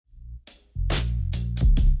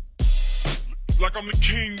like I'm the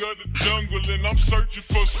king of the jungle and I'm searching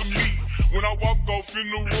for some meat. When I walk off in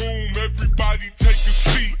the room, everybody take a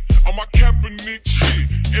seat. On my Kaepernick shit,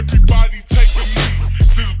 everybody take a knee.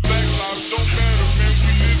 Since Black Lives don't matter, man,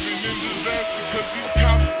 we living in disaster. Cause these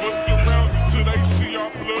cops bust around until they see our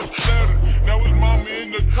blood splatter. Now his mama in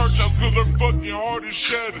the church house cause her fucking heart is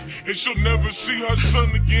shattered. And she'll never see her son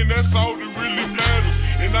again, that's all that really matters.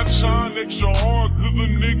 And I shine extra hard cause a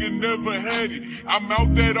nigga never had it. I'm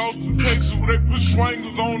out that Austin, Texas where they put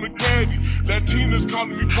swangles on the caddy. Latinas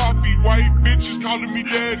calling me poppy, white bitches calling me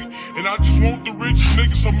daddy. And I just want the rich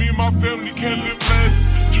niggas so me and my family can live magic.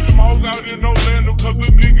 Took them all out in Orlando cause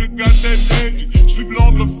the nigga got that magic. Sleeping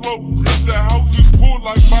on the floor cause the house is full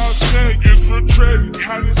like my shag. It's real tragic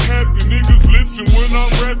how this happen. Niggas listen when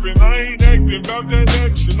I'm rapping. I ain't acting about that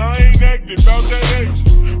action. I ain't acting about that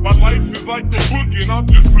action. My life is like the book and I'm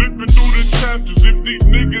just flipping through the chapters. If these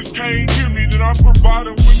niggas can't hear me, then I provide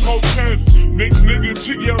them with cold cash. Next nigga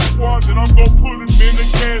TL squad, then I'm gon' put him in the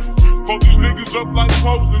casket. Fuck these niggas up like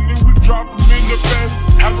clothes and then we drop them in the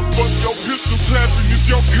basket. How the fuck your pistol clapping if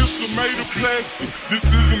your pistol made of plastic? This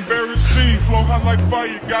is embarrassing, flow hot like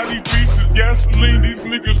fire, got these pieces, gasoline. These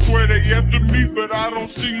niggas swear they after me, but I don't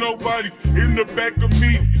see nobody in the back of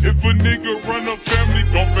me. If a nigga run a family,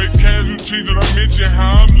 don't fake casualties that I mention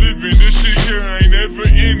how I'm living. This shit here ain't ever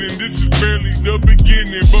ending, this is barely the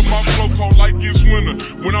beginning. But my flow cold like it's winter,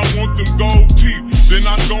 when I want them gold teeth, then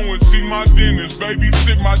I go and see my dentist. Baby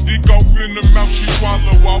sit my dick off in the mouth, she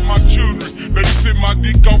swallow all my children. Baby sit my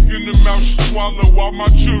dick off in the mouth, she swallow all my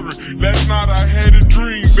children. Last night I had a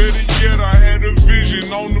dream, better yet I had a vision.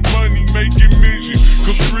 On the money making mission,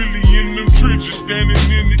 cause really in them trenches, standing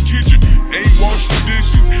in the kitchen, ain't wash the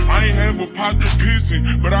dishes. I ain't have a pot to pissing,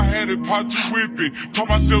 but I had a pot to whipping. Taught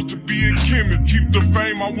myself to be a chemist, keep the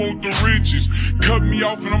fame, I want the riches. Cut me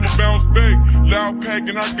off and I'ma bounce back, loud pack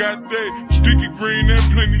and I got that. Sticky green and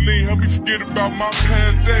plenty lean, help me forget about my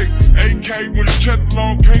past day. AK when the chat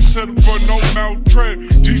along, can't settle for no mouth trap.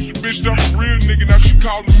 Teach the bitch that I'm a real nigga, now she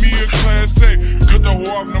calling me a class A. Cut the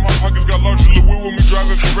whore off, now my pockets got larger. Look wheel with me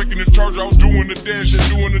driving, breaking the charge, I was doing the dash, and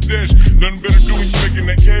doing the dash. Nothing better do when you making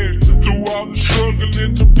that cash. Through all the struggle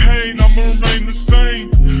and the pain, I'ma remain the same.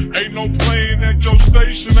 Ain't no playing at your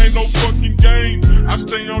station, ain't no fucking game. I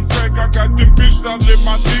stay on track, I got them bitches, I let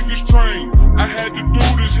my niggas train. I had to do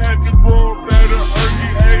this, had to grow up at an early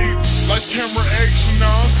age. Like camera action,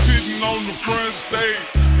 now I'm sitting on the front stage.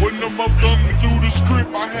 When I'm up thumbing through the script,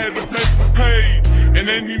 I had to make the page. And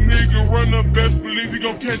any nigga run up, best believe he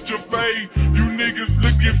gon' catch a fade. You niggas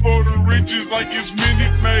looking for the riches like it's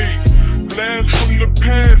Minute Maid. Blast from the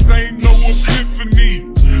past, ain't no epiphany.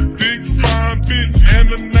 Big fine bitch, and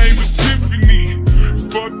her name is Tiffany.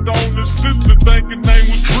 Fucked on the sister, think her name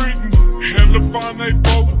was Brittany. Hella fine, they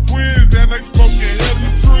both twins, and they smoking hella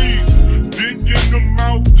trees. Dick in the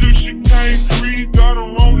mouth till she can't breathe. Got her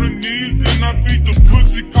on her knees, then I beat the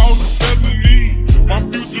pussy, called her s.l.a.b. My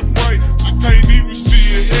future bright, I can't even see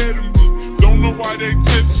ahead of me. Don't know why they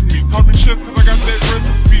testing me. Call me chef cause I got that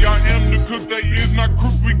recipe. I am the cook, they is not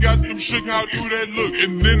crook. We got them shook, how you that look?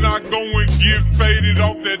 And then I go and get faded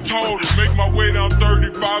off that total. Make my way down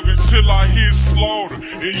 35 until I hit slaughter.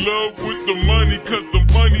 In love with the money cause the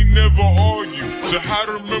money never argue. To how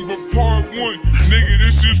to remember part 1, nigga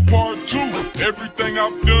this is part 2. Everything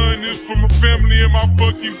I've done is for my family and my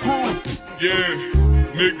fucking crew. Yeah,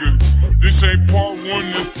 nigga, this ain't part 1,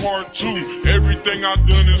 this part 2. Everything I've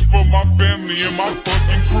done is for my family and my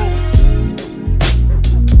fucking crew.